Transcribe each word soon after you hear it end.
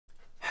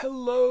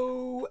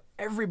Hello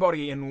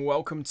everybody and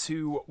welcome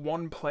to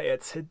One Player.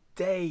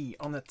 Today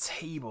on the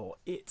table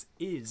it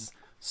is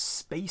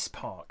Space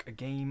Park, a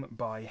game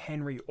by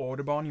Henry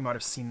Audubon. You might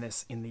have seen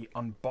this in the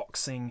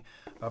unboxing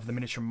of the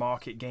miniature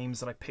market games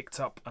that I picked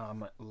up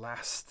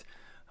last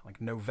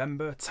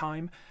November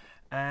time.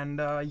 And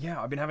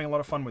yeah, I've been having a lot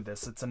of fun with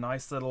this. It's a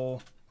nice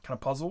little kind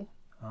of puzzle,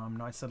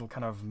 nice little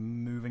kind of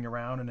moving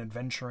around and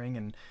adventuring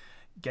and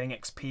getting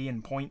XP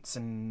and points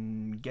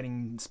and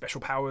getting special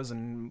powers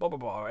and blah blah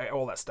blah,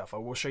 all that stuff. I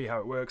will show you how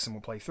it works and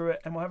we'll play through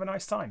it and we'll have a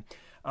nice time.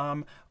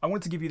 I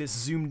wanted to give you this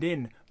zoomed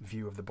in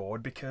view of the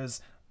board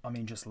because, I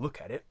mean, just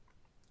look at it.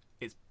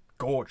 It's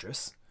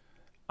gorgeous.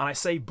 And I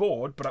say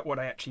board, but what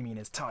I actually mean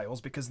is tiles,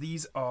 because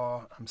these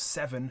are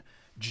 7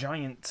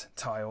 giant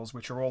tiles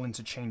which are all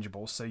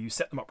interchangeable. So you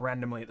set them up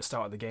randomly at the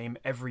start of the game.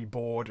 Every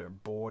board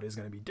is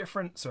going to be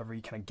different, so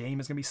every kind of game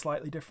is going to be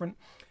slightly different.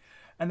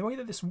 And the way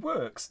that this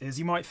works is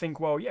you might think,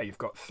 well, yeah, you've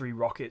got 3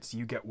 rockets,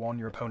 you get 1,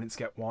 your opponents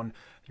get 1,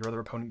 your other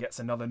opponent gets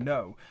another.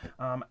 No.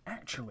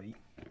 Actually,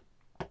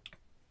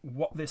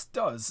 what this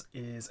does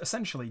is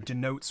essentially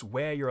denotes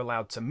where you're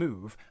allowed to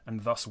move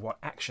and thus what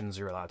actions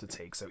you're allowed to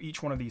take. So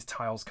each one of these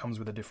tiles comes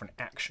with a different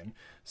action.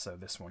 So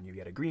this one you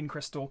get a green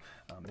crystal,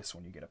 this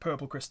one you get a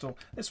purple crystal,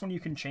 this one you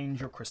can change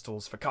your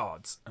crystals for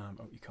cards.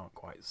 Oh, you can't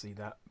quite see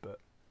that, but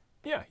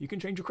yeah, you can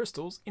change your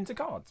crystals into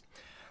cards.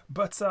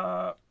 But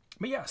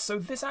yeah, so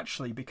this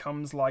actually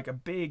becomes like a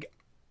big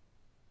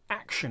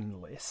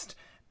action list,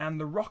 and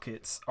the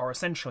rockets are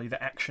essentially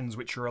the actions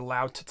which you're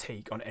allowed to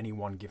take on any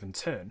one given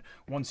turn.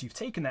 Once you've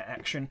taken that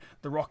action,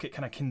 the rocket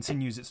kind of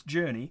continues its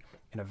journey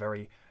in a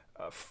very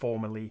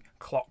formally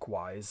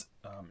clockwise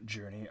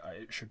journey,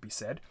 it should be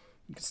said.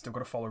 You've still got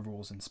to follow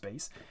rules in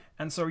space.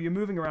 And so you're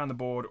moving around the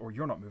board, or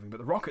you're not moving, but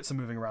the rockets are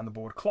moving around the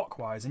board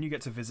clockwise, and you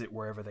get to visit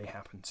wherever they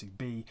happen to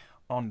be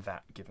on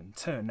that given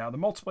turn. Now, the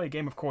multiplayer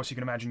game, of course, you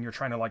can imagine you're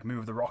trying to like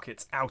move the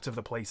rockets out of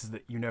the places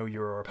that you know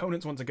your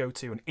opponents want to go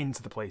to and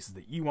into the places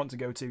that you want to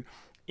go to.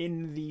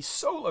 In the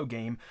solo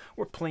game,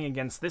 we're playing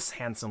against this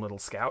handsome little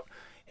scout.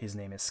 His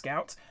name is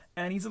Scout,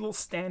 and he's a little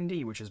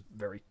standee, which is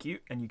very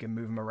cute, and you can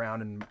move him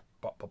around and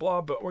blah, blah,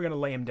 blah, but we're going to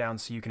lay him down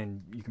so you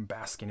can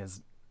bask in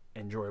his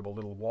enjoyable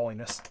little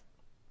walliness.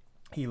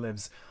 He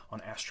lives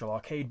on Astral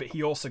Arcade, but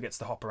he also gets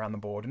to hop around the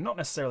board and not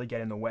necessarily get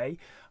in the way,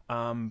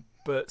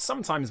 but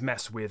sometimes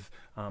mess with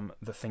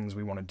the things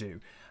we want to do.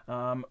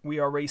 We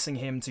are racing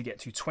him to get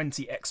to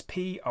 20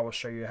 XP. I will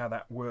show you how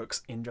that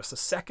works in just a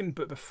second,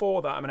 but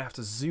before that I'm going to have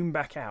to zoom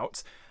back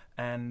out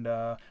and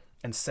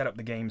set up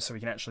the game so we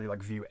can actually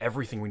like view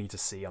everything we need to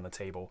see on the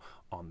table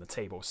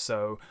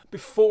So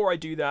before I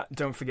do that,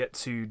 don't forget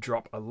to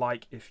drop a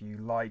like if you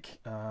like.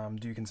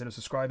 Do consider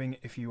subscribing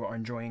if you are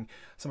enjoying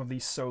some of the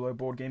solo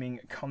board gaming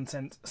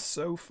content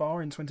so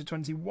far in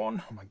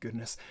 2021. Oh my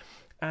goodness.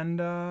 And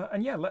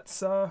yeah,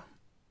 let's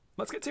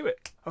get to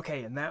it.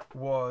 Okay, and that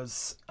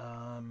was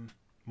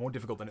more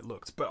difficult than it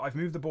looked, but I've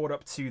moved the board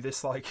up to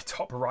this like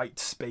top right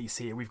space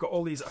here. We've got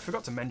all these, I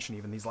forgot to mention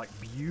even, these like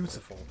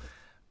beautiful,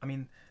 I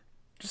mean,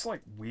 just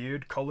like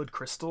weird colored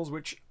crystals,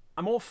 which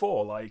I'm all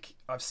for. Like,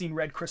 I've seen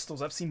red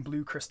crystals, I've seen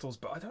blue crystals,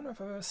 but I don't know if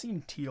I've ever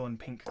seen teal and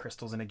pink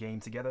crystals in a game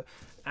together,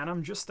 and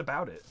I'm just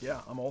about it.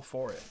 Yeah, I'm all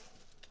for it.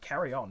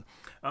 Carry on.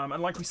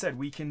 And like we said,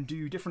 we can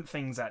do different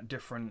things at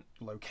different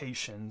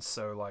locations.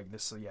 So like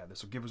this, yeah,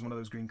 this will give us one of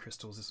those green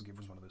crystals, this will give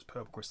us one of those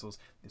purple crystals,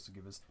 this will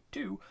give us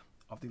 2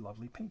 of the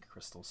lovely pink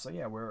crystals. So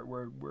yeah,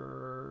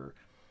 we're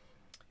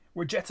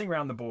jetting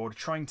around the board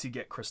trying to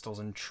get crystals,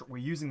 and we're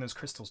using those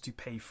crystals to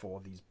pay for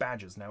these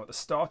badges. Now at the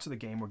start of the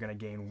game we're going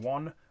to gain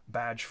 1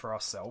 badge for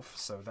ourselves,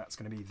 so that's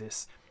going to be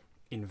this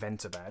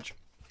inventor badge.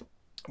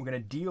 We're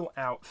going to deal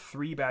out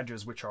 3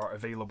 badges which are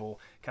available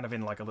kind of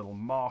in like a little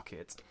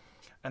market,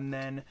 and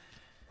then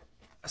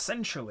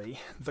essentially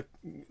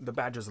the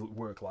badges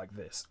work like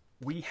this.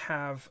 We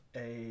have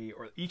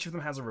each of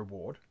them has a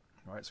reward.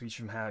 Right, so each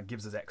of them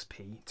gives us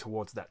XP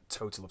towards that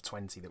total of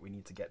 20 that we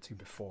need to get to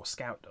before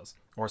Scout does.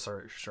 Or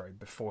sorry,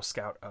 before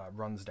Scout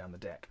runs down the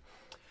deck.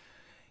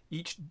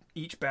 Each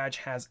badge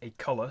has a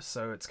color,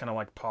 so it's kind of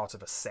like part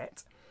of a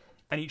set.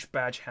 And each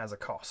badge has a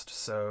cost.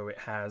 So it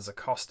has a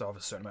cost of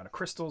a certain amount of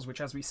crystals, which,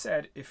 as we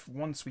said,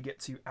 once we get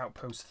to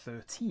Outpost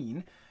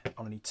 13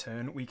 on any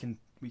turn, we can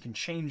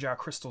change our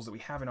crystals that we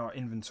have in our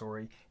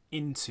inventory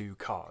into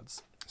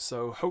cards.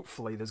 So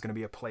hopefully there's going to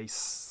be a place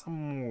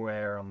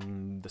somewhere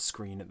on the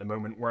screen at the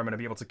moment where I'm going to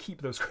be able to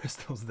keep those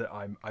crystals that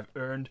I've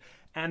earned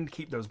and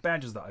keep those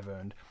badges that I've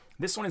earned.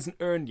 This one isn't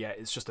earned yet,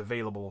 it's just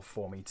available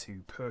for me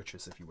to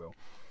purchase, if you will.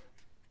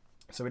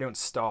 So we don't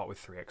start with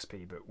 3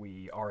 XP, but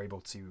we are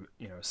able to,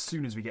 you know, as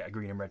soon as we get a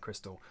green and red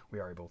crystal, we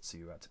are able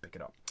to pick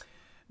it up.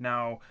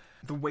 Now,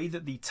 the way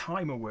that the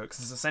timer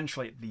works is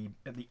essentially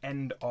at the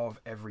end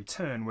of every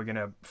turn, we're going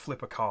to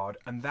flip a card,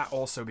 and that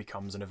also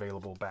becomes an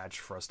available badge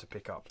for us to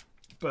pick up.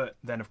 But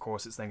then, of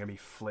course, it's then going to be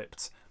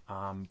flipped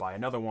by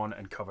another one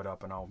and covered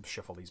up, and I'll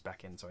shuffle these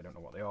back in so I don't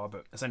know what they are,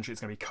 but essentially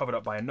it's going to be covered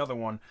up by another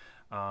one,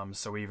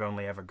 so we've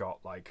only ever got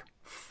like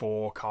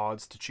 4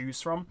 cards to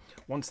choose from.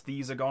 Once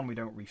these are gone, we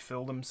don't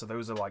refill them, so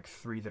those are like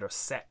 3 that are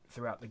set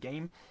throughout the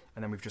game,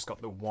 and then we've just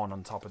got the 1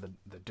 on top of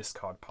the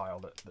discard pile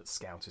that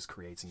Scout is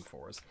creating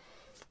for us.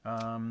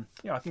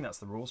 Yeah, I think that's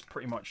the rules.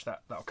 Pretty much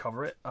that'll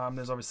cover it.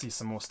 There's obviously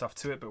some more stuff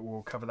to it, but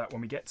we'll cover that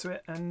when we get to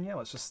it, and yeah,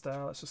 let's just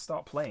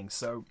start playing.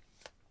 So,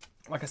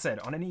 like I said,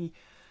 on any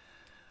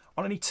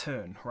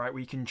turn, right,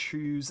 we can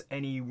choose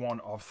any one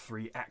of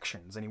 3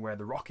 actions, anywhere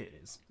the rocket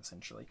is,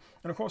 essentially.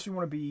 And of course we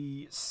want to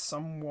be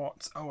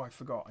somewhat... Oh, I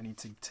forgot. I need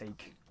to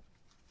take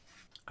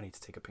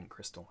a pink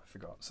crystal. I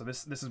forgot. So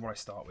this is what I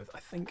start with. I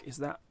think, is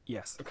that...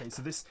 Yes. Okay,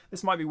 so this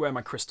might be where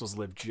my crystals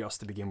live just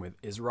to begin with,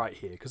 is right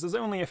here, because there's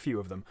only a few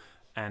of them.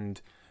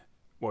 And,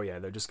 well, yeah,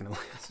 they're just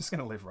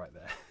gonna live right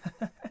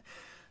there.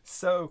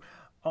 So...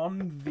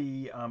 on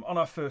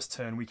our first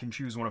turn, we can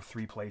choose one of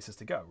 3 places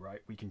to go,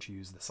 right? We can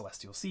choose the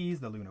Celestial Seas,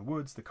 the Lunar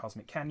Woods, the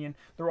Cosmic Canyon.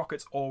 The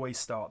rockets always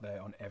start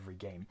there on every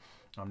game,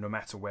 no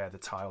matter where the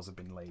tiles have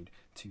been laid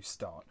to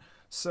start.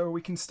 So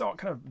we can start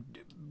kind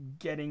of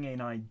getting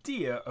an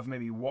idea of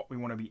maybe what we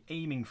want to be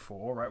aiming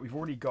for, right? We've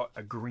already got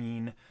a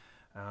green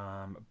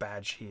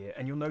badge here,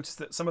 and you'll notice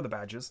that some of the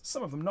badges,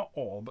 some of them, not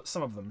all, but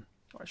some of them,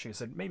 actually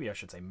maybe I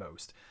should say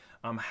most,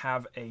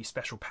 have a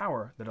special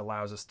power that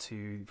allows us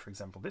to, for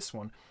example, this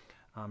one,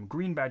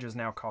 green badges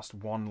now cost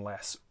 1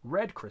 less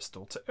red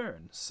crystal to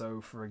earn.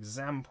 So, for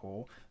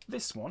example,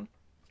 this one,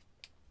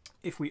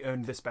 if we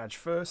earned this badge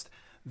first,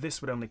 this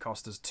would only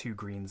cost us 2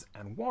 greens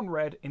and 1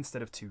 red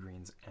instead of 2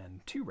 greens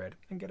and 2 red,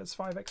 and get us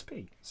 5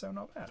 XP. So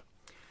not bad.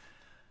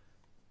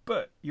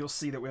 But you'll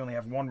see that we only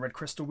have 1 red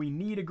crystal. We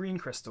need a green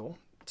crystal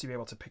to be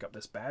able to pick up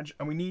this badge,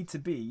 and we need to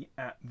be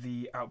at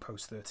the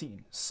Outpost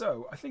 13.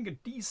 So I think a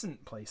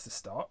decent place to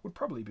start would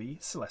probably be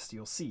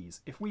Celestial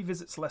Seas. If we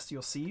visit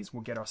Celestial Seas,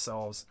 we'll get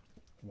ourselves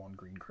 1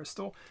 green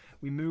crystal.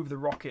 We move the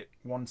rocket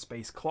 1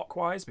 space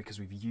clockwise because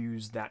we've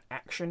used that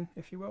action,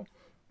 if you will.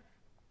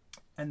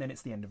 And then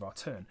it's the end of our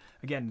turn.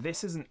 Again,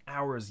 this isn't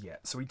ours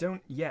yet, so we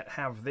don't yet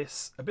have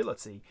this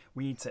ability.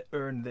 We need to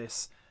earn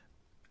this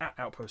at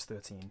Outpost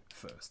 13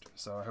 first.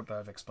 So I hope that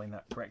I've explained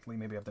that correctly.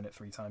 Maybe I've done it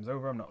 3 times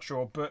over, I'm not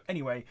sure. But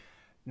anyway,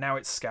 now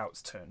it's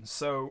Scout's turn.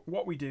 So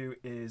what we do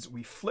is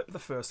we flip the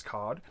first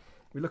card.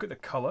 We look at the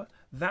color.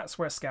 That's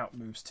where Scout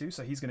moves to.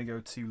 So he's going to go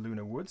to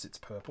Lunar Woods. It's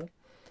purple.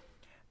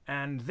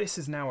 And this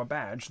is now a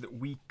badge that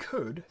we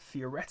could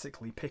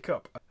theoretically pick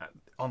up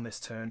on this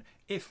turn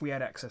if we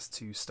had access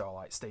to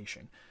Starlight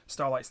Station.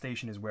 Starlight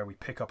Station is where we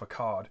pick up a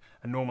card,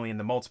 and normally in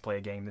the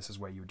multiplayer game this is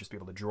where you would just be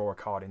able to draw a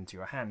card into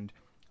your hand,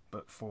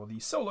 but for the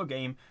solo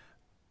game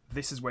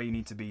this is where you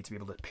need to be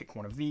able to pick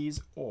one of these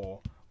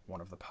or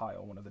one of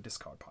the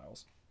discard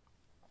piles.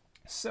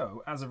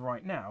 So as of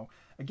right now,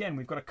 again,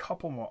 we've got a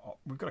couple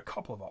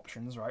of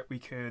options, right? We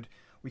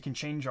can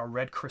change our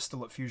red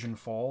crystal at Fusion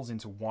Falls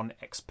into 1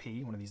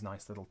 XP, one of these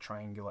nice little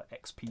triangular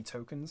XP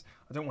tokens.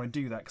 I don't want to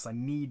do that because I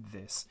need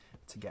this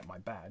to get my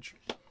badge.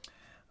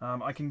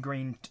 I can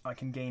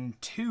gain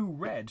 2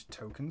 red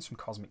tokens from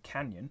Cosmic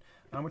Canyon,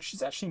 which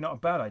is actually not a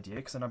bad idea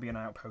because then I'll be on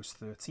Outpost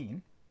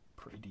 13,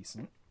 pretty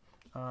decent.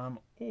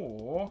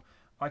 Or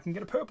I can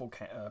get a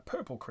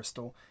purple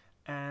crystal,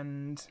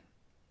 and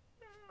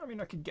I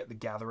mean I could get the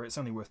Gatherer. It's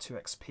only worth 2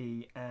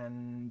 XP,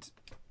 and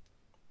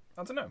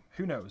I don't know,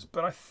 who knows?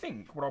 But I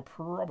think what I'll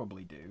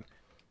probably do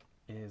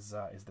is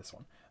this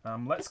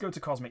one. Let's go to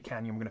Cosmic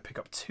Canyon. We're going to pick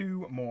up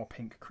 2 more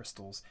pink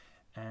crystals,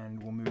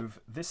 and we'll move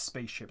this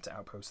spaceship to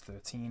Outpost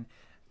 13.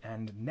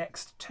 And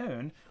next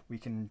turn, we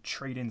can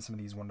trade in some of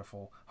these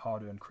wonderful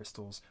hard-earned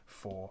crystals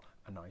for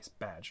a nice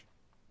badge.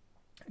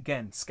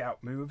 Again, Scout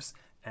moves,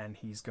 and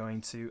he's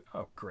going to...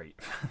 Oh, great.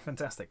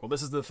 Fantastic. Well,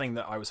 this is the thing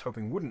that I was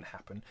hoping wouldn't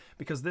happen,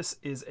 because this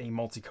is a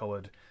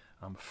multicolored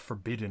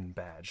forbidden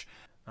badge.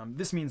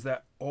 This means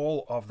that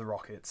all of the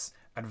rockets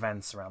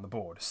advance around the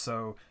board.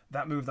 So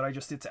that move that I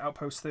just did to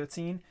Outpost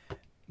 13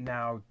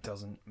 now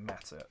doesn't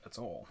matter at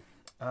all.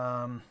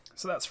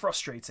 So that's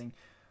frustrating.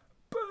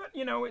 But,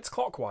 you know, it's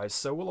clockwise,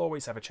 so we'll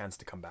always have a chance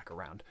to come back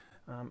around.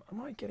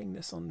 Am I getting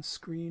this on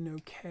screen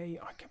okay?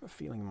 I have a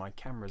feeling my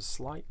camera's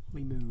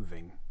slightly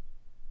moving.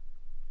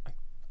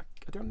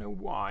 I don't know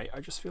why.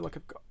 I just feel like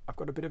I've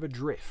got a bit of a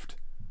drift.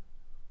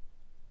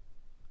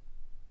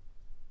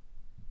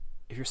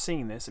 If you're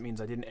seeing this, it means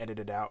I didn't edit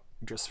it out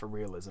just for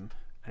realism.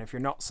 And if you're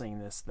not seeing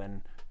this,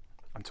 then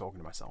I'm talking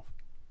to myself.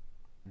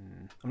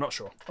 I'm not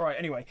sure. All right,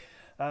 anyway,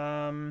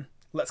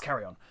 let's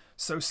carry on.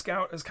 So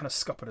Scout has kind of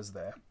scuppered us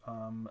there.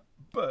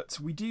 But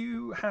we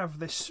do have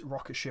this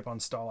rocket ship on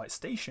Starlight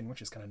Station,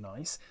 which is kind of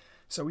nice.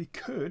 So we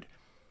could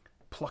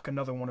pluck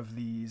another one of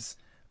these.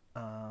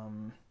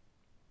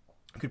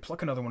 We could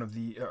pluck another one of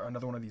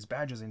these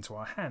badges into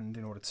our hand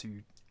in order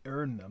to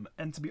earn them.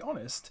 And to be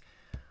honest,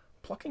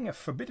 plucking a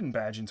forbidden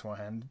badge into our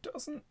hand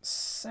doesn't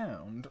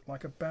sound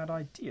like a bad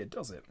idea,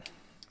 does it?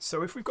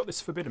 So if we've got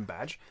this forbidden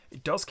badge,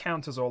 it does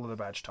count as all of the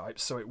badge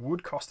types, so it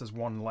would cost us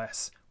 1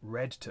 less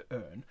red to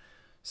earn.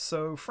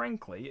 So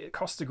frankly, it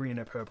costs a green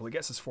and a purple, it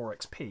gets us 4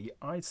 XP,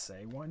 I'd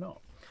say why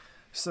not?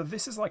 So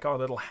this is like our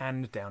little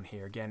hand down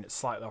here. Again, it's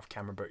slightly off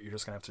camera, but you're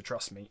just going to have to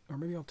trust me. Or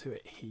maybe I'll do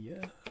it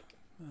here.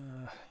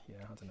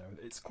 Yeah, I don't know.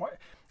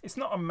 It's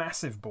not a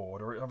massive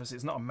board, or obviously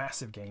it's not a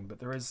massive game, but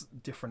there is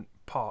different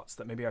parts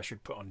that maybe I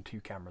should put on 2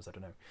 cameras, I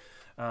don't know.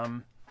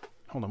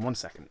 Hold on 1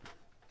 second.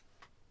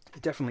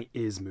 It definitely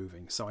is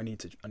moving, so I need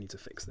to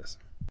fix this.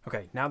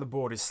 Okay, now the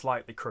board is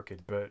slightly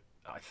crooked, but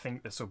I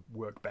think this will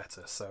work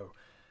better, so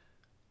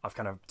I've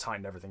kind of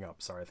tightened everything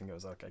up. Sorry, I think it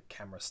was like a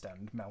camera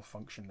stand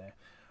malfunction there.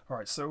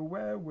 Alright, so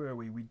where were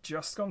we? We'd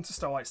just gone to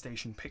Starlight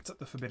Station, picked up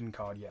the Forbidden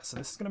card, yes. So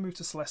this is going to move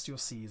to Celestial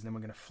Seas, and then we're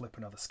going to flip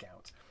another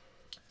Scout.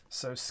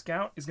 So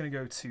Scout is going to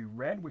go to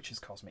red, which is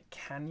Cosmic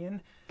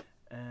Canyon,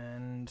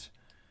 and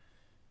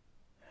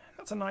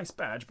that's a nice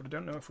badge, but I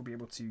don't know if we'll be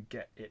able to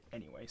get it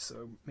anyway,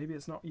 so maybe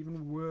it's not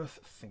even worth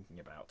thinking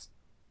about.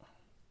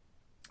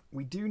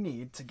 We do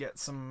need to get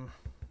some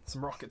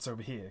rockets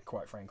over here,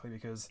 quite frankly,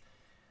 because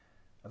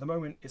at the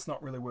moment it's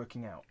not really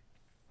working out.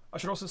 I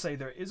should also say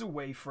there is a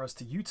way for us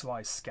to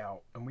utilize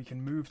Scout, and we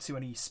can move to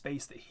any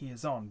space that he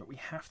is on, but we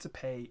have to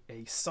pay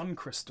a Sun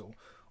Crystal,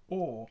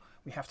 or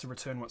we have to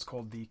return what's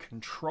called the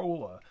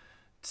Controller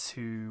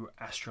to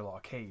Astral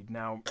Arcade.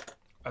 Now,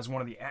 as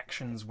one of the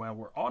actions while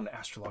we're on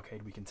Astral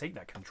Arcade, we can take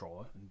that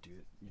controller and do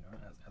it, you know,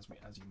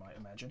 as you might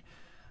imagine.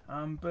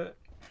 But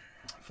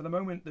for the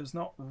moment, there's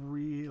not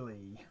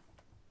really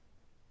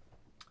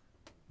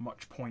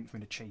much point for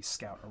me to chase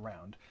Scout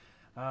around.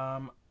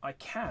 I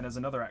can, as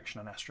another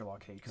action on Astral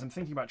Arcade, because I'm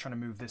thinking about trying to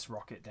move this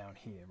rocket down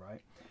here,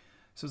 right?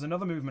 So as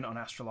another movement on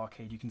Astral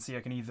Arcade, you can see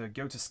I can either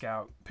go to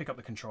Scout, pick up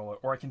the controller,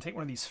 or I can take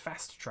one of these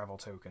fast travel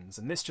tokens,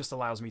 and this just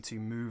allows me to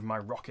move my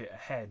rocket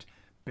ahead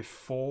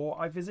before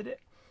I visit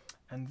it,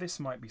 and this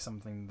might be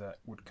something that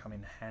would come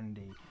in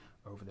handy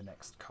over the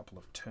next couple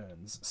of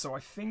turns. So I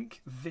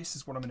think this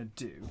is what I'm going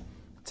to do.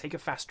 Take a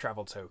fast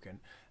travel token,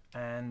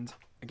 and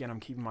again, I'm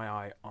keeping my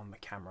eye on the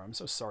camera. I'm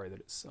so sorry that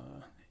it's...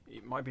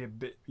 it might be a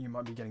bit, you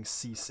might be getting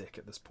seasick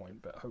at this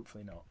point, but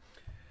hopefully not.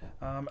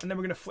 And then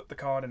we're going to flip the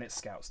card and it's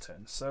Scout's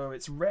turn. So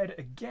it's red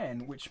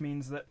again, which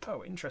means that,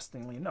 oh,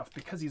 interestingly enough,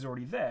 because he's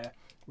already there,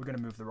 we're going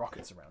to move the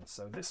rockets around.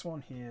 So this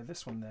one here,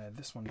 this one there,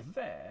 this one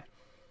there.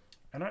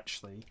 And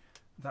actually,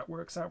 that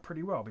works out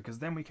pretty well, because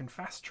then we can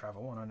fast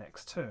travel on our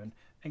next turn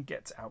and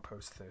get to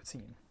Outpost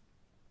 13.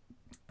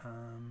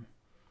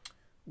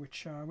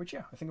 Which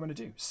yeah, I think I'm going to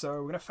do. So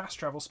we're going to fast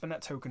travel, spend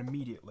that token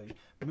immediately,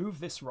 move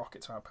this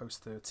rocket to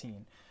Outpost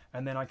 13,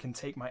 and then I can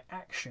take my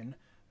action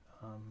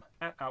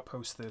at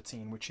Outpost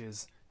 13, which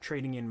is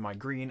trading in my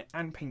green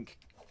and pink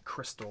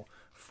crystal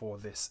for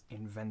this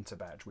Inventor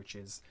badge, which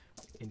is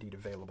indeed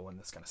available in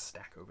this kind of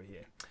stack over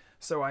here.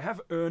 So I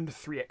have earned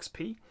 3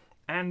 XP,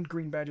 and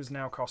green badges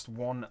now cost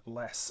 1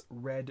 less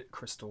red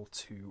crystal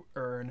to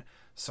earn.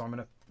 So I'm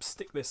going to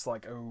stick this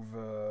like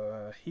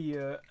over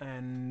here,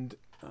 and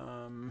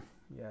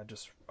yeah,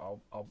 just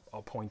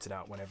I'll point it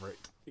out whenever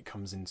it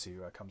comes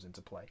into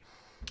play.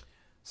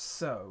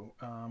 So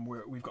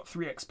we've got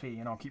 3 XP,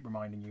 and I'll keep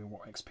reminding you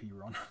what XP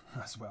you're on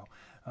as well.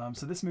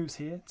 So this moves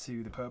here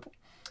to the purple.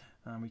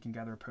 We can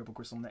gather a purple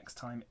crystal next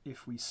time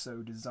if we so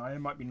desire.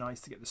 Might be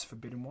nice to get this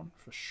forbidden one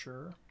for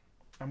sure.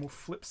 And we'll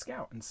flip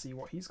Scout and see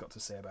what he's got to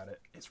say about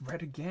it. It's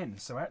red again,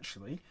 so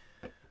actually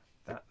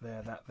that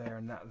there,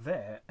 and that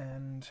there,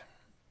 and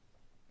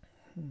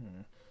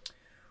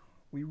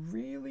we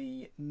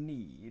really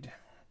need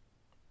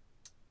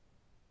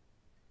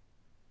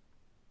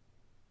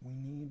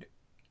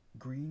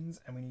greens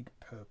and we need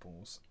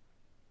purples,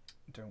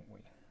 don't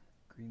we?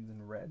 Greens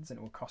and reds, and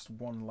it will cost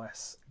 1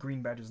 less.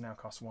 Green badges now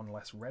cost 1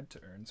 less red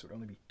to earn, so it would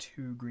only be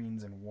 2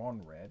 greens and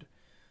 1 red.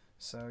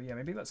 So yeah,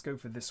 maybe let's go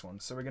for this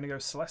one. So we're going to go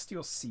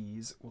Celestial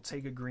Seas. We'll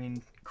take a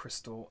green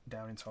crystal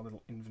down into our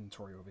little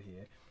inventory over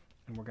here,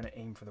 and we're going to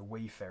aim for the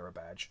Wayfarer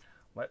badge.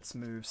 Let's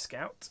move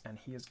Scout, and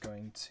he is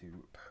going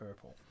to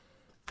purple.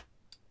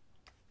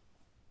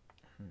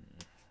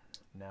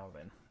 Now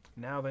then.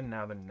 Now,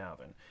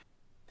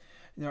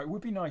 it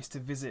would be nice to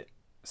visit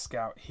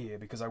Scout here,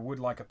 because I would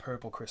like a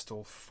purple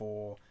crystal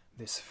for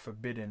this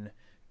forbidden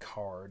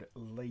card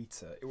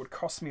later. It would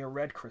cost me a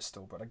red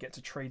crystal, but I get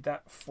to trade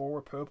that for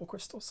a purple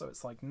crystal, so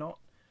it's like not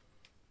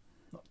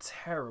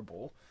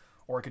terrible.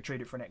 Or I could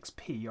trade it for an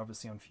XP,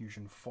 obviously on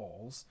Fusion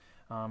Falls.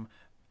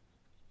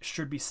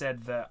 Should be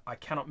said that I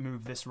cannot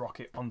move this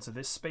rocket onto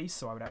this space,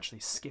 so I would actually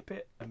skip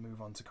it and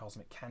move on to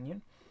Cosmic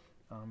Canyon.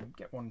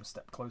 Get 1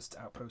 step close to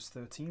Outpost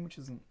 13, which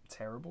isn't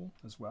terrible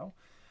as well.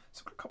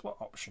 So I've got a couple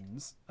of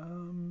options.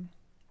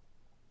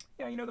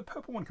 Yeah, you know, the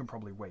purple one can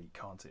probably wait,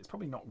 can't it? It's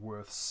probably not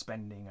worth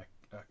spending a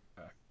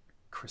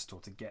crystal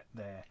to get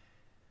there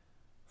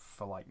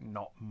for like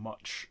not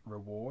much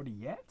reward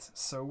yet.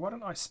 So why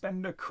don't I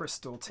spend a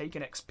crystal, take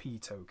an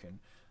XP token.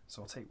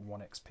 So I'll take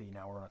 1 XP,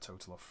 now we're on a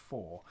total of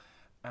 4.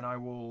 And I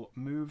will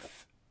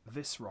move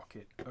this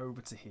rocket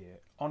over to here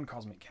on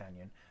Cosmic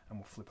Canyon, and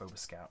we'll flip over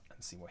Scout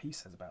and see what he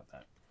says about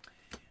that.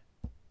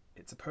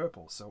 it's a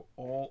purple, so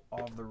all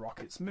of the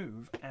rockets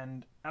move.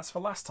 And as for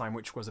last time,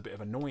 which was a bit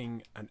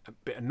annoying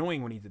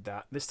when he did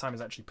that, this time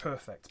is actually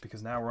perfect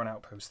because now we're on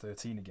outpost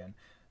 13 again,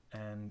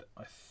 and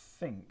I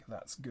think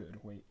that's good.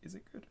 Wait, is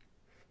it good?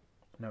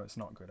 No, it's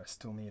not good. I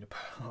still need a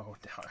oh,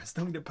 I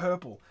still need a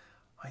purple.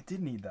 I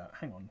did need that.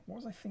 Hang on, what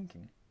was I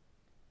thinking?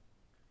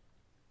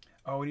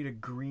 Oh, we need a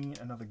green,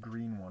 another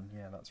green one.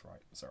 Yeah, that's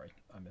right. Sorry,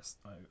 I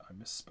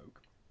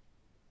misspoke.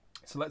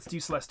 So let's do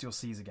Celestial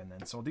Seas again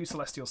then. So I'll do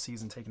Celestial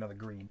Seas and take another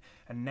green.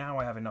 And now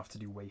I have enough to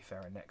do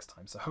Wayfarer next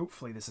time. So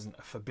hopefully this isn't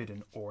a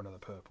Forbidden or another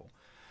purple.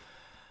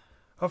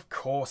 Of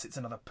course it's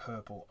another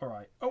purple.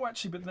 Alright. Oh,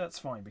 actually, but that's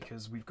fine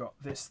because we've got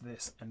this,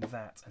 this, and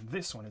that. And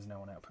this one is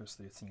now on Outpost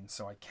 13.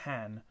 So I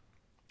can,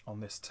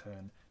 on this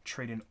turn,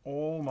 trade in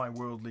all my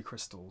worldly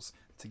crystals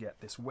to get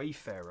this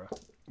Wayfarer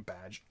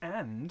badge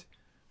and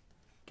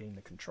gain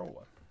the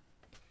controller.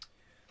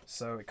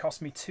 So it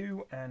cost me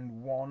 2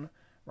 and 1.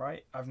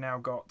 Right, I've now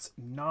got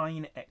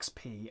 9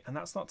 XP, and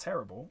that's not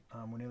terrible.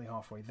 We're nearly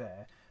halfway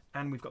there,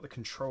 and we've got the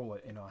controller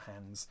in our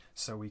hands,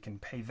 so we can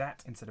pay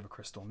that instead of a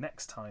crystal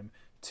next time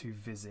to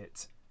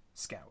visit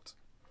Scout.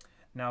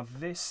 Now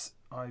this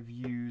I've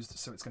used,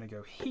 so it's going to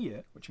go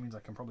here, which means I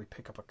can probably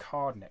pick up a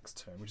card next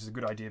turn, which is a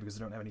good idea because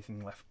I don't have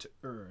anything left to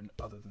earn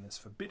other than this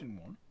Forbidden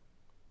one.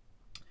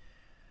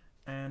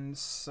 And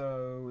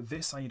so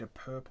this I need a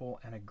purple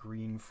and a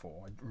green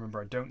for.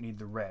 Remember, I don't need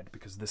the red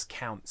because this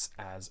counts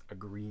as a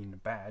green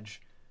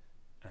badge,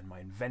 and my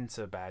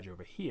inventor badge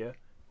over here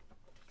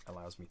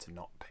allows me to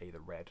not pay the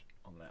red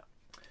on that.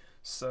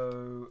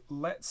 So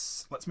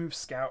let's move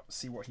Scout,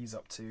 see what he's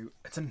up to.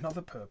 It's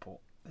another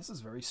purple. This is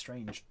very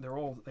strange. They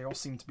all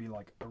seem to be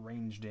like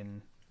arranged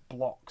in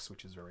blocks,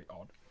 which is very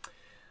odd.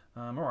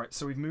 All right,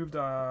 so we've moved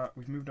our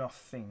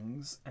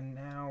things, and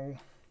now.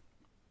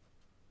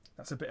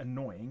 That's a bit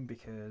annoying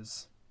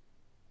because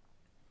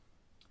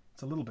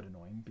it's a little bit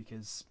annoying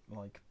because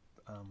like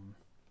well,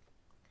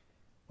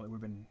 it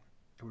would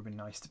have been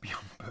nice to be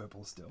on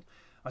purple still.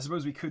 I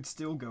suppose we could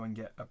still go and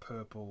get a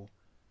purple.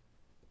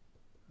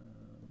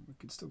 We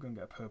could still go and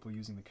get a purple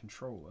using the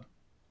controller.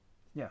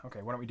 Yeah,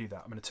 okay. Why don't we do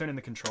that? I'm going to turn in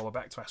the controller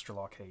back to Astral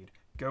Arcade,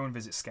 go and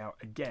visit Scout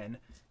again,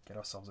 get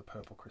ourselves a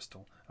purple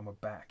crystal, and we're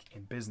back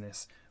in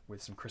business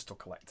with some crystal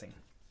collecting.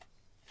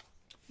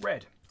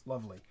 Red,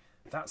 lovely.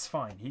 That's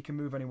fine, he can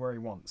move anywhere he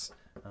wants,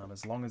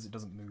 as long as it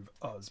doesn't move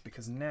us,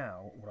 because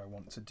now what I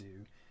want to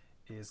do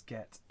is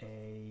get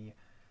a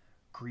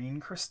green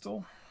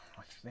crystal,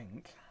 I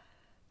think.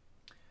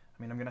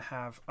 I mean,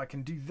 I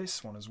can do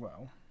this one as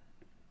well.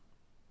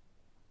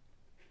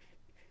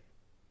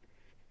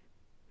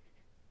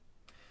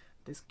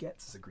 This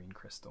gets us a green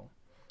crystal.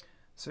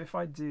 So if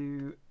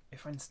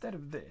instead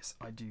of this,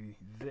 I do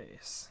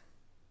this.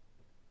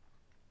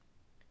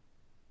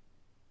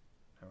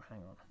 Oh, hang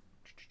on.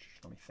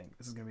 Let me think.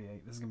 This is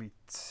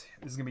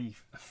gonna be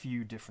a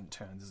few different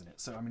turns, isn't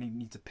it? So I'm gonna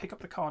need to pick up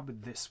the card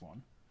with this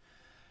one.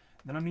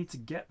 Then I need to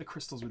get the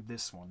crystals with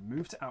this one.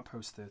 Move to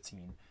Outpost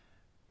 13.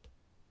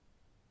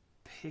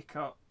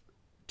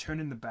 Turn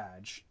in the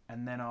badge,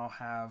 and then I'll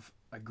have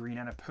a green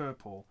and a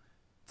purple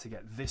to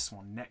get this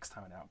one next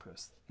time I'm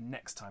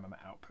at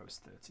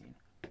Outpost 13.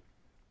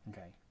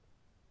 Okay.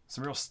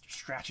 Some real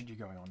strategy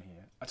going on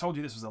here. I told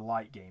you this was a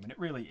light game, and it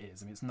really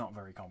is. I mean, it's not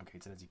very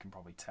complicated, as you can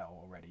probably tell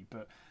already,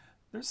 but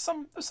there's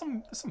some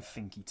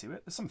thinky to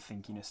it. There's some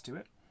thinkiness to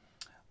it.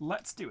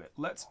 Let's do it.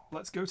 Let's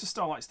go to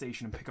Starlight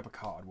Station and pick up a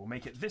card. We'll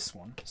make it this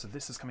one. So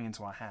this is coming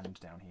into our hand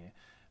down here,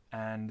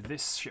 and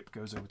this ship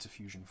goes over to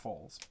Fusion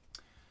Falls.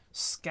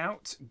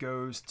 Scout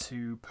goes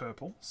to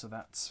purple, so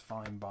that's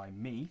fine by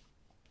me.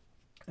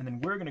 And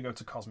then we're going to go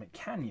to Cosmic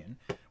Canyon,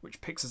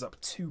 which picks us up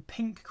 2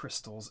 pink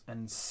crystals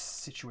and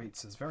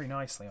situates us very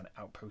nicely on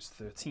Outpost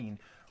 13,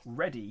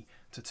 ready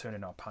to turn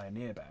in our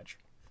Pioneer badge.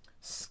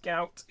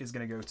 Scout is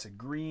going to go to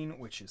green,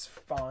 which is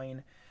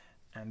fine,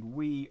 and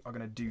we are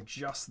going to do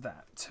just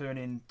that. Turn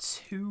in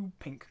 2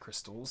 pink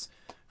crystals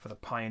for the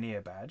Pioneer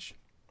badge,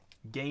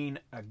 gain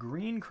a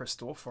green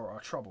crystal for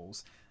our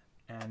troubles,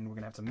 and we're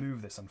going to have to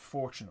move this,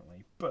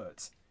 unfortunately,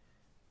 but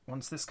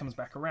once this comes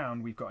back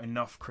around, we've got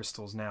enough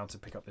crystals now to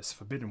pick up this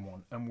Forbidden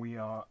one, and we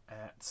are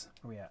at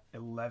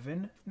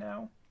 11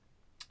 now?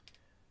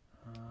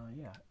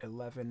 Yeah,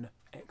 11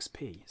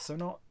 XP. So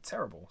not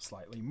terrible,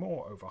 slightly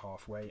more over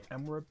halfway,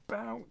 and we're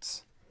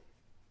about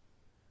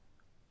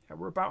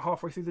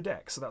halfway through the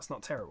deck, so that's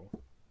not terrible.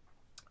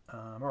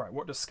 Alright,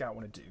 what does Scout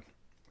want to do?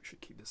 We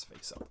should keep this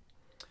face up.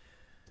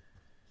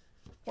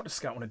 What does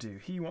Scout want to do?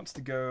 He wants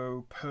to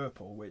go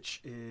purple,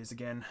 which is,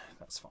 again,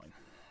 that's fine.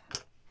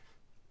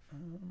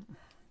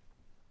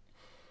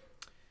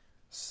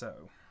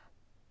 So,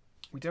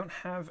 we don't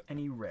have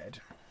any red,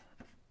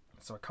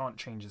 so I can't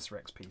change this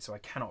for XP, so I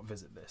cannot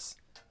visit this.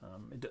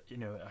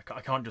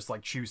 I can't just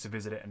like choose to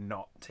visit it and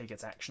not take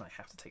its action. I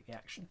have to take the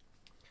action.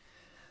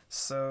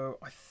 So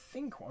I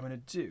think what I'm going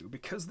to do,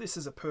 because this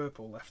is a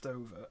purple left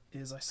over,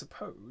 is I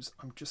suppose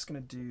I'm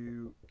going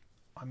to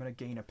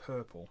gain a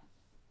purple,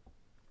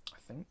 I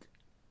think.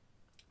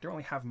 I don't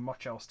really have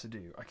much else to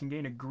do. I can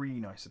gain a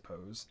green, I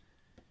suppose.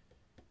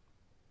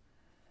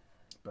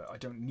 but I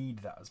don't need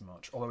that as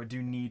much. Although I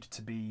do need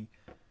to be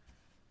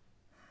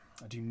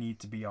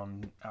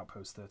on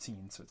Outpost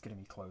 13, so it's getting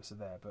me closer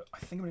there. But I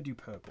think I'm going to do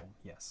purple.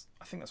 Yes,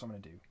 I think that's what I'm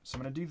going to do. So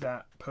I'm going to do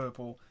that,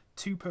 purple.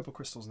 2 purple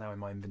crystals now in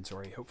my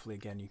inventory. Hopefully,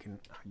 again, you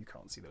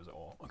can't see those at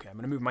all. Okay, I'm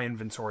going to move my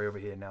inventory over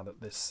here now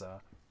that this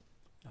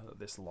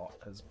lot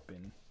has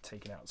been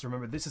taken out. So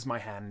remember, this is my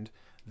hand.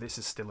 This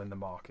is still in the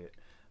market.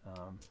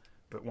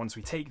 But once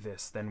we take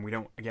this, then we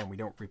don't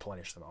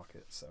replenish the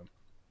market. So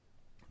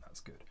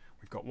that's good.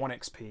 We've got 1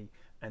 XP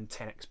and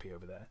 10 XP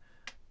over there,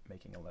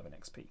 making 11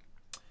 XP.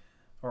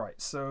 Alright,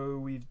 so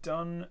we've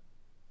done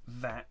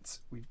that.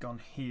 We've gone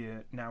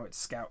here. Now it's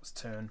Scout's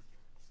turn.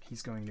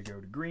 He's going to go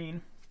to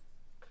green.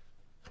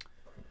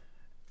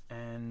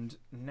 And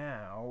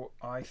now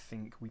I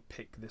think we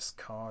pick this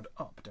card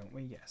up, don't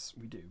we? Yes,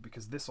 we do,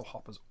 because this will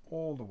hop us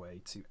all the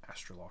way to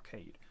Astral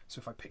Arcade. So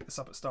if I pick this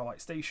up at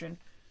Starlight Station,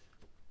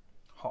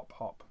 hop,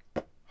 hop,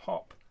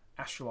 hop,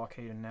 Astral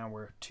Arcade, and now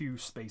we're 2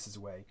 spaces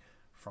away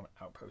from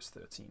Outpost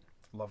 13.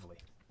 Lovely.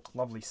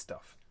 Lovely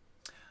stuff.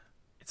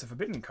 It's a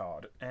forbidden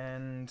card,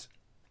 and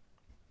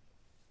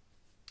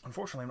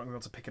unfortunately I'm not going to be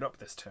able to pick it up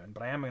this turn,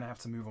 but I am going to have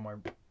to move all my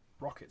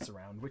rockets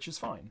around, which is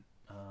fine,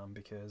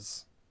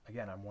 because,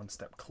 again, I'm 1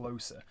 step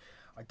closer.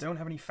 I don't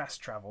have any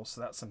fast travel,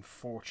 so that's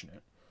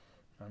unfortunate,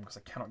 because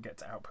I cannot get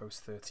to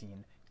Outpost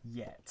 13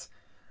 yet.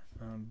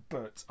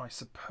 But I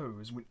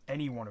suppose with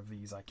any one of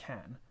these I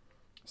can.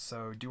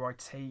 So do I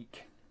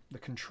take the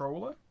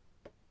controller?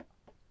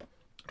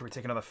 Do I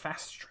take another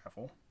fast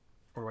travel?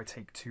 Or do I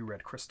take 2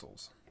 red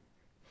crystals?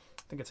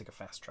 I think I take a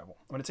fast travel.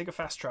 I'm going to take a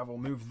fast travel,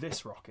 move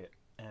this rocket,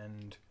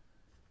 and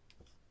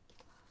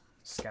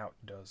Scout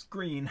does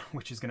green,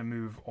 which is going to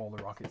move all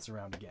the rockets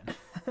around again.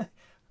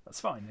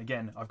 That's fine.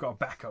 Again, I've got a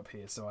backup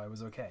here, so I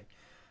was okay.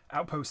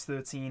 Outpost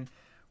 13,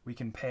 we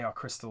can pay our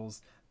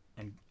crystals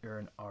and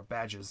earn our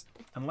badges.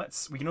 And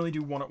we can only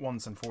do 1 at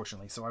once,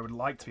 unfortunately, so I would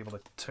like to be able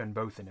to turn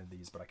both into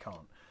these, but I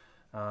can't.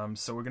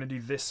 So we're going to do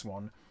this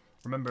one.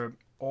 Remember,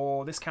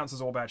 this counts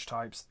as all badge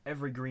types.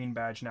 Every green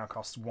badge now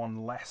costs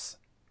 1 less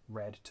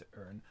red to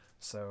earn,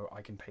 so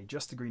I can pay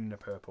just a green and a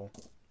purple,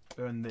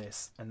 earn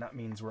this, and that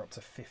means we're up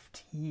to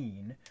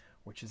 15,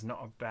 which is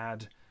not a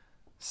bad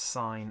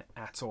sign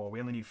at all. We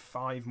only need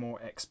 5 more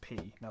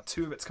XP. Now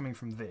 2 of it's coming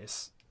from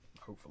this,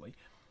 hopefully.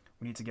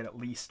 We need to get at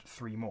least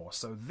 3 more.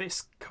 So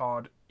this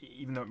card,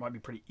 even though it might be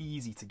pretty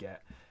easy to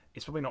get,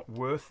 it's probably not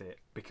worth it,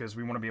 because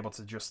we want to be able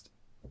to just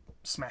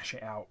smash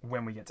it out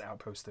when we get to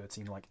Outpost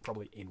 13, like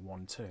probably in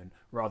 1 turn,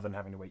 rather than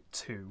having to wait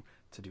 2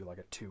 to do like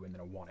a 2 and then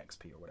a 1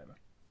 XP or whatever.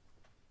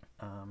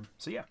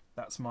 So yeah,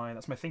 that's my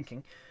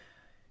thinking.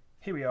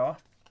 Here we are.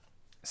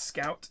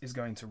 Scout is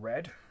going to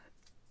red,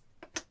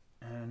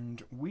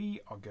 and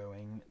we are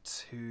going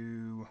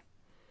to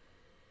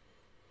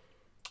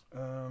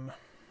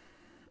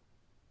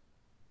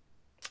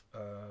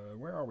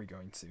where are we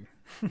going to?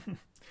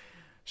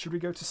 Should we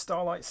go to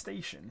Starlight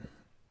Station?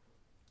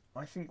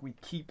 I think we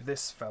keep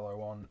this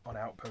fellow on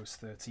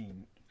Outpost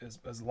 13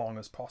 as long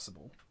as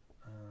possible.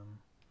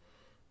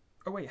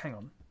 Oh wait, hang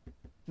on.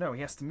 No,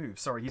 he has to move.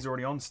 Sorry, he's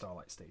already on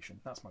Starlight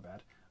Station. That's my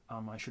bad.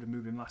 I should have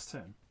moved him last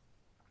turn.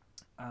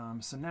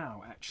 So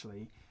now,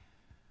 actually,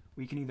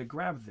 we can either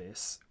grab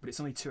this, but it's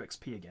only 2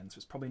 XP again, so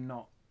it's probably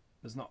not...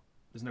 There's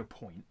no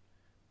point.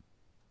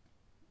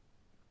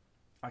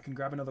 I can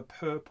grab another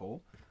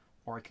purple,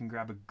 or I can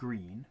grab a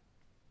green,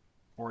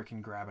 or I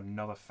can grab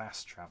another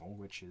fast travel,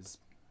 which is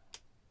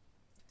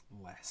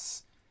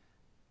less.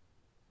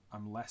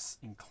 I'm less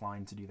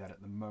inclined to do that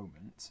at the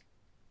moment.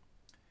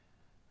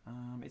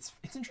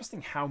 It's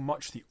interesting how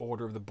much the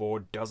order of the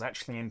board does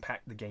actually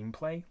impact the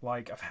gameplay.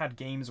 Like, I've had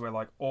games where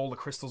like all the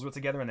crystals were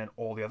together and then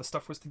all the other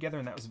stuff was together,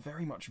 and that was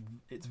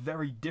it's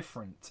very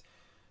different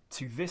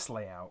to this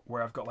layout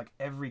where I've got like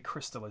every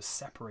crystal is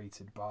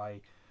separated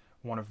by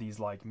one of these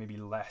like maybe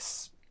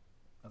less,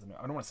 I don't know,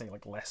 I don't want to say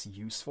like less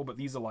useful, but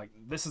these are like,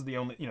 this is the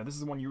only, this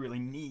is the one you really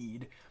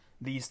need.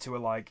 These 2 are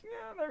like,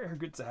 yeah, they're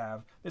good to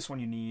have. This one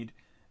you need.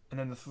 And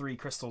then the 3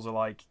 crystals are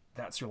like,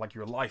 that's your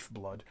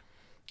lifeblood.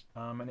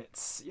 And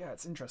it's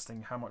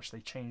interesting how much they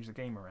change the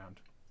game around.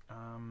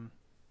 I'm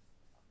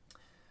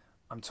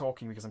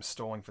talking because I'm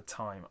stalling for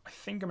time. I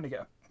think I'm going to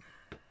get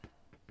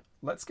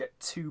let's get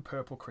 2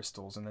 purple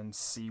crystals and then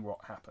see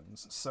what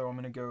happens. So I'm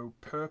going to go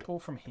purple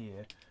from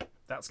here.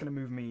 That's going to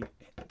move me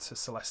to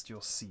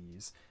Celestial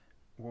Seas.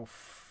 We'll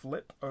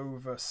flip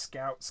over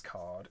Scout's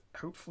card.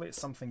 Hopefully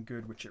it's something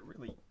good, which it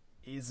really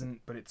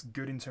isn't, but it's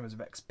good in terms of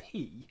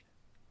XP.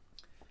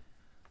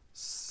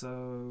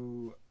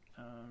 So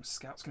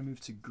Scout's going to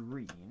move to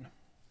green.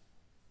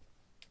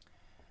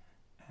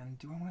 And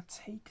do I want to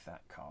take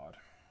that card?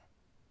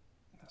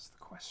 That's the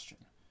question.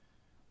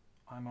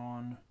 I'm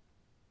on...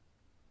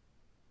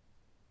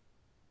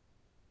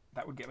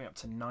 That would get me up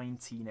to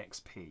 19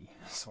 XP,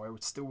 so I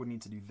would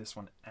need to do this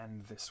one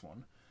and this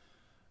one.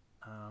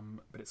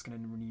 But it's going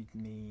to need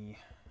me...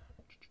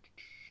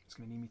 It's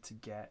going to need me to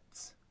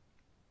get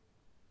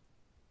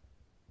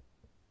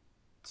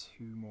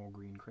 2 more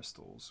green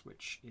crystals,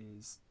 which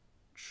is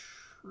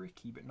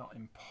tricky but not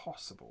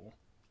impossible.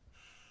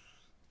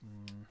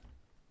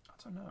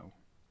 I don't know.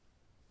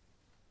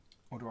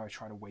 Or do I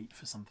try to wait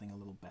for something a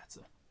little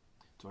better?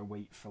 Do I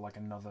wait for like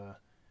another,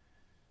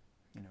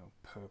 you know,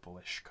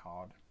 purplish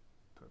card?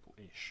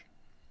 Purple-ish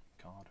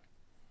card.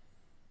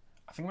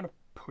 I think I'm going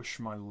to push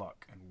my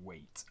luck and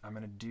wait. I'm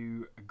going to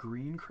do a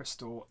green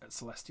crystal at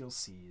Celestial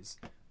Seas,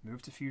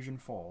 move to Fusion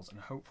Falls, and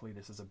hopefully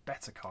this is a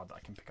better card that I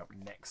can pick up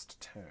next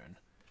turn.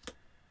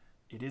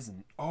 It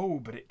isn't. Oh,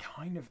 but it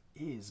kind of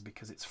is,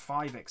 because it's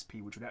 5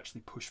 XP, which would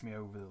actually push me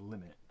over the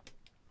limit.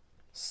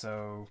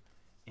 So,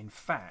 in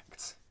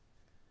fact...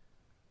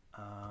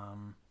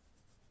 oh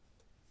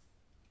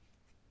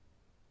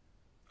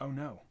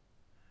no.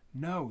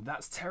 No,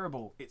 that's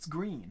terrible. It's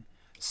green.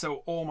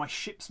 So all my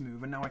ships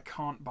move and now I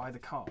can't buy the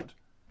card.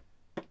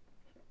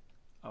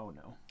 Oh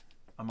no.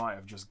 I might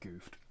have just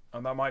goofed.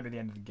 And that might be the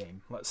end of the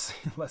game. Let's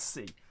see. Let's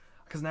see.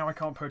 Because now I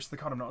can't purchase the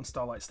card. I'm not on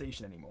Starlight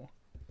Station anymore.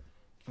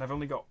 And I've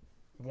only got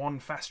 1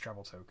 fast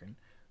travel token.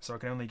 So I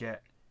can only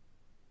get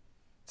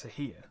to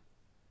here.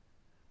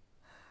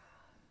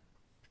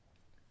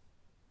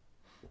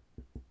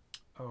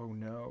 Oh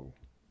no.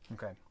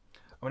 Okay.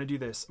 I'm going to do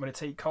this. I'm going to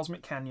take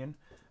Cosmic Canyon,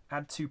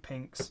 add 2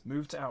 pinks,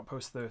 move to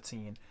Outpost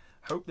 13.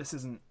 Hope this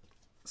isn't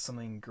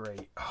something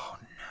great. Oh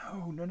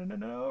no, no, no, no,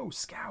 no.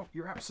 Scout,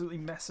 you're absolutely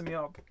messing me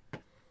up.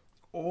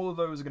 All of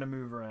those are going to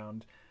move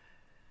around.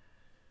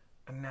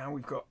 And now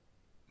we've got...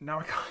 Now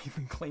I can't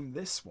even claim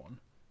this one.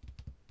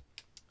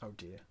 Oh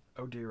dear.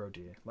 Oh dear, oh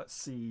dear. Let's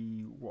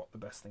see what the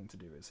best thing to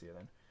do is here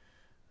then.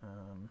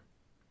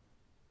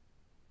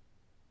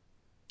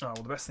 Oh, well,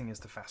 the best thing is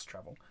to fast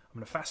travel. I'm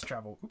going to fast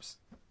travel. Oops,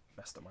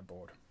 messed up my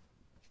board.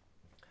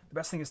 The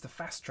best thing is to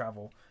fast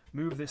travel,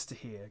 move this to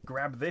here,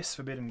 grab this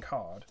forbidden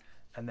card,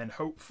 and then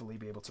hopefully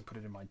be able to put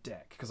it in my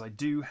deck, because I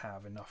do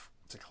have enough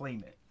to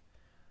claim it.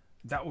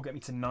 That will get me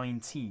to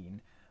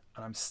 19,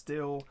 and I'm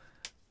still...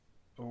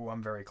 Oh,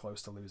 I'm very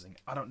close to losing.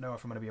 I don't know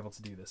if I'm going to be able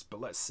to do this,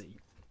 but let's see.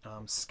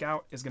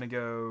 Scout is going to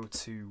go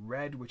to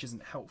red, which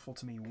isn't helpful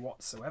to me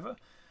whatsoever.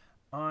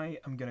 I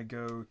am going to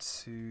go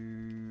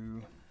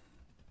to...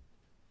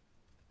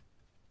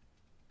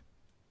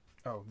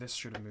 Oh, this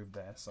should have moved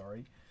there,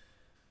 sorry.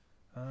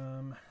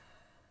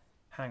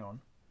 Hang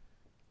on.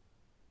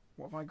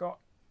 What have I got?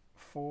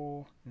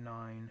 4,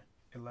 9,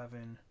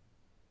 11,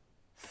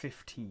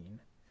 15.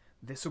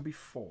 This will be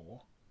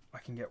 4. I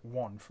can get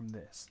 1 from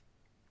this.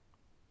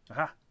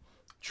 Aha!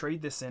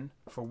 Trade this in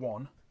for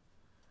 1.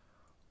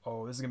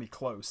 Oh, this is going to be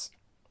close.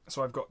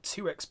 So I've got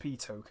 2 XP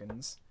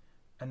tokens,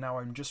 and now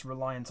I'm just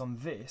reliant on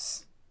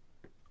this,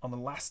 on the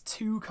last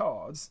 2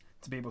 cards,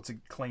 to be able to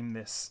claim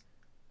this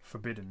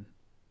forbidden.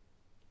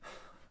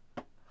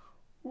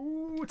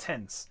 Ooh,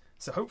 tense.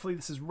 So hopefully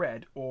this is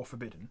red or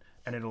forbidden,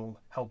 and it'll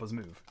help us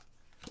move.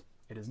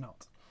 It is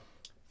not.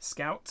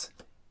 Scout,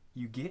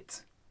 you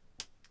get.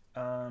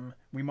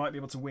 We might be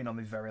able to win on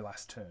the very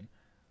last turn.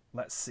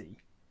 Let's see.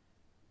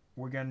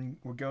 We're going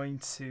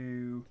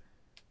to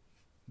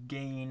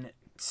gain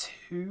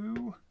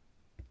 2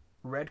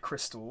 red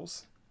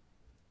crystals.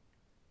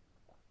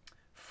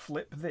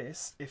 Flip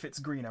this. If it's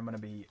green, I'm going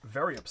to be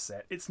very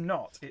upset. It's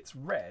not. It's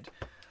red.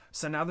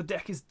 So now the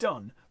deck is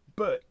done.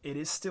 But it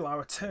is still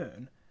our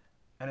turn,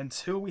 and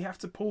until we have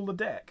to pull the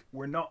deck,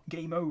 we're not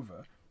game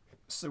over.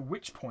 So at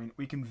which point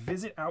we can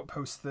visit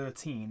Outpost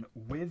 13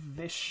 with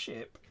this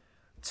ship,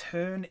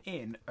 turn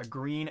in a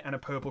green and a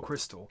purple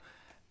crystal,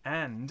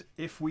 and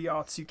if we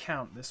are to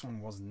count, this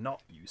one was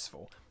not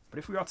useful, but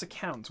if we are to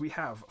count, we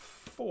have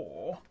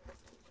 4,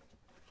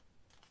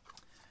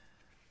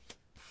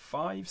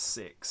 5,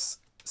 6,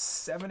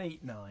 7,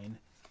 8, 9,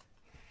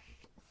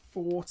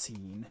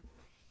 14,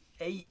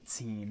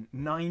 18,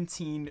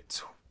 19,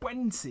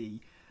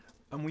 20,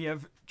 and we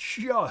have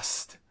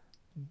just,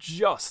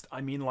 I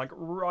mean like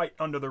right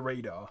under the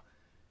radar,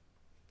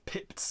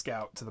 pipped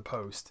Scout to the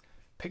post,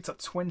 picked up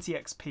 20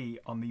 XP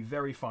on the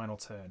very final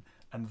turn,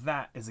 and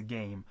that is a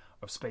game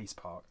of Space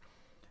Park.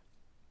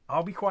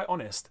 I'll be quite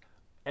honest,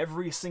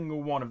 every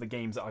single one of the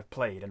games that I've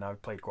played, and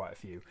I've played quite a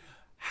few,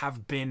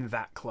 have been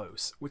that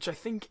close, which I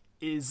think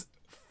is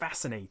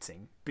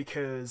fascinating,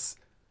 because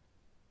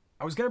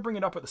I was going to bring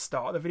it up at the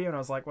start of the video, and I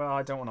was like, well,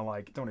 I don't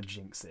want to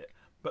jinx it.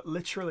 But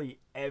literally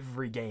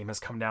every game has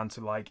come down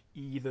to like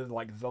either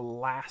like the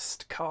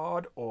last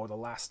card or the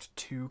last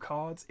 2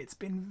 cards. It's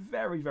been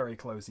very, very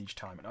close each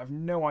time, and I have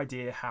no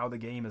idea how the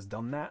game has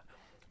done that,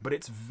 but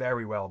it's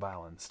very well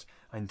balanced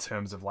in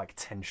terms of like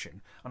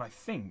tension. And I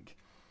think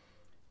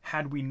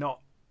had we not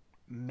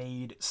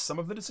made some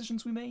of the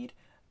decisions we made,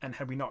 and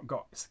had we not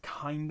got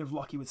kind of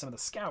lucky with some of the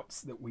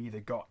scouts that we either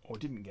got or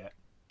didn't get,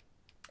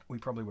 we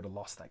probably would have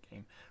lost that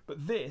game.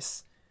 But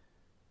this,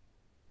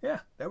 yeah,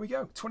 there we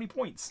go. 20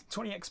 points,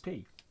 20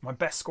 XP. My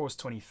best score is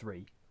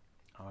 23.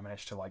 I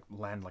managed to like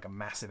land like a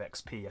massive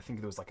XP. I think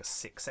there was like a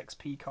 6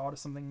 XP card or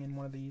something in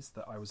one of these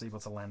that I was able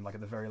to land like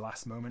at the very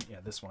last moment. Yeah,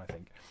 this one I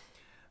think.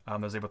 I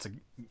was able to,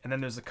 and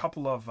then there's a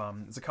couple of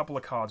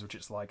cards which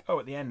it's like, oh,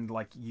 at the end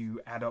like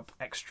you add up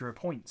extra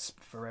points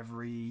for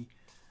every,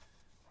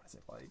 what is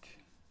it like?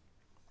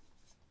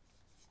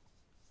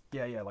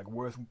 Yeah, like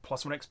worth +1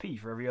 XP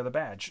for every other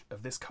badge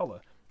of this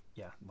color.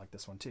 yeah, like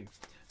this one too.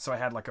 So I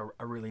had like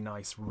a really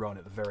nice run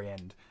at the very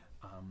end,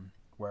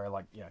 where I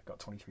like, yeah, got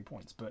 23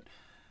 points. But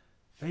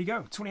there you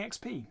go, 20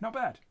 XP, not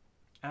bad.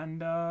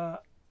 And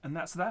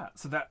that's that.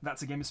 So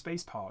that's a game of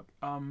Space Park.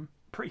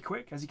 Pretty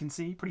quick, as you can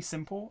see, pretty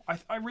simple.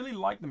 I really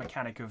like the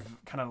mechanic of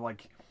kind of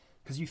like,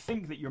 because you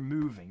think that you're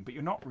moving, but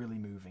you're not really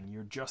moving.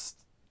 You're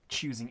just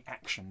choosing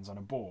actions on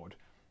a board,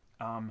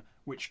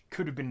 which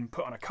could have been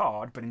put on a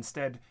card, but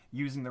instead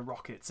using the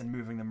rockets and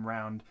moving them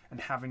around and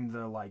having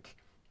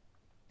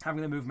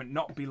the movement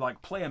not be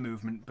like player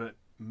movement, but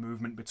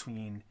movement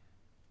between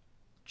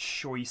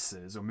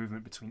choices or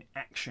movement between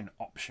action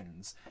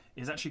options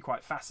is actually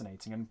quite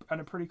fascinating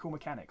and a pretty cool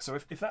mechanic. So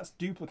if that's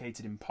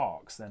duplicated in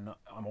Parks, then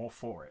I'm all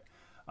for it.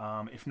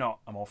 If not,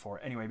 I'm all for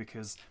it anyway,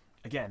 because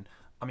again,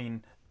 I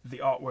mean, the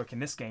artwork in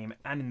this game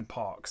and in the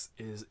Parks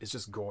is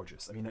just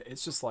gorgeous. I mean,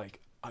 it's just like,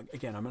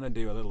 again, I'm going to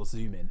do a little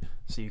zoom in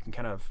so you can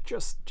kind of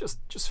just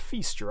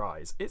feast your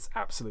eyes. It's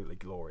absolutely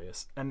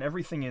glorious. And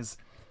everything is,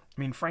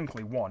 I mean,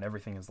 frankly,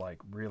 everything is like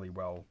really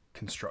well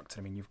constructed.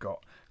 I mean, you've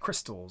got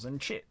crystals and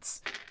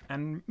chits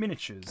and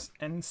miniatures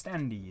and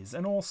standees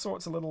and all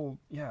sorts of little,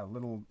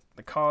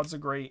 the cards are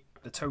great,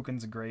 the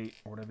tokens are great,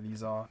 or whatever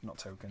these are. Not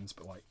tokens,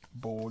 but like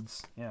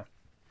boards. Yeah,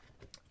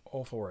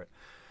 all for it.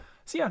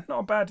 So yeah, not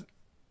a bad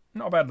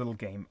little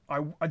game.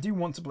 I do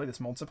want to play this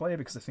multiplayer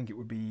because I think it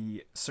would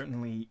be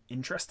certainly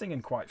interesting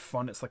and quite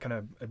fun. It's like kind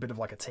of a bit of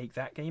like a take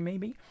that game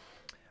maybe.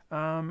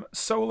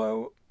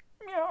 Solo,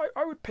 yeah,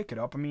 I would pick it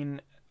up. I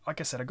mean, like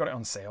I said, I got it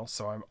on sale,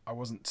 so I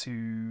wasn't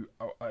too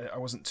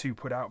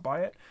put out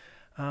by it.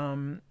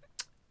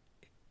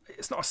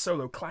 It's not a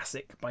solo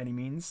classic by any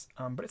means,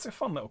 but it's a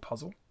fun little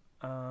puzzle.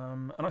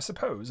 And I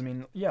suppose, I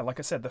mean, yeah, like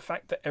I said, the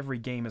fact that every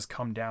game has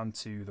come down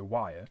to the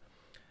wire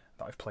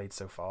that I've played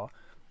so far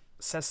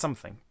says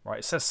something, right?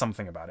 It says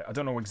something about it. I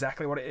don't know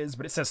exactly what it is,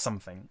 but it says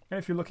something. And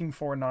if you're looking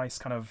for a nice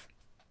kind of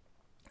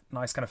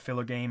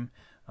filler game,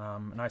 a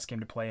nice game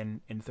to play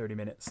in 30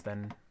 minutes,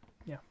 then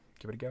yeah,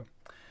 give it a go.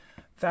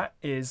 That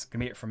is going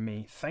to be it from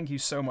me. Thank you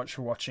so much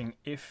for watching.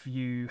 If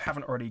you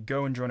haven't already,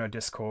 go and join our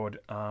Discord.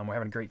 We're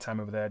having a great time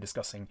over there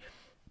discussing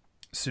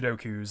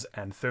Sudokus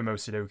and Thermo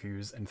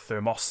Sudokus and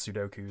Thermos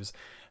Sudokus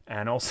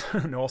and also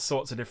and all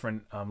sorts of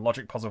different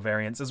logic puzzle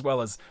variants, as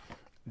well as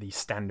the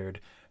standard,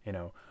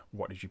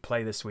 what did you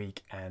play this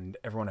week? And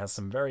everyone has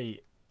some games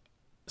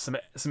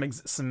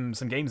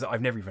that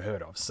I've never even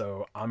heard of.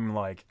 So I'm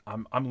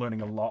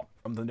learning a lot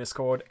from the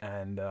Discord,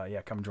 and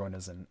yeah, come join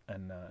us and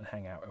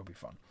hang out. It'll be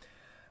fun.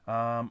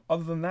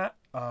 Other than that,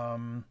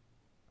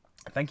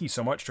 thank you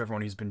so much to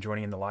everyone who's been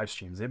joining in the live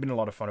streams. They've been a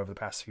lot of fun over the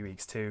past few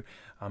weeks too.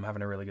 I'm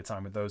having a really good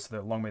time with those. So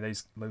the long way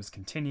those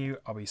continue,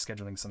 I'll be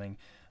scheduling something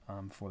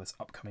for this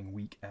upcoming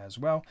week as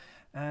well.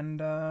 And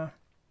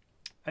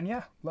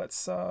yeah,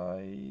 that's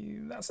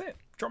it.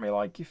 Drop me a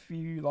like if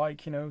you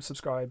like,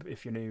 subscribe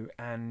if you're new,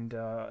 and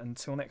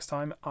until next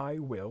time, I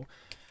will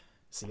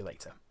see you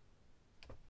later.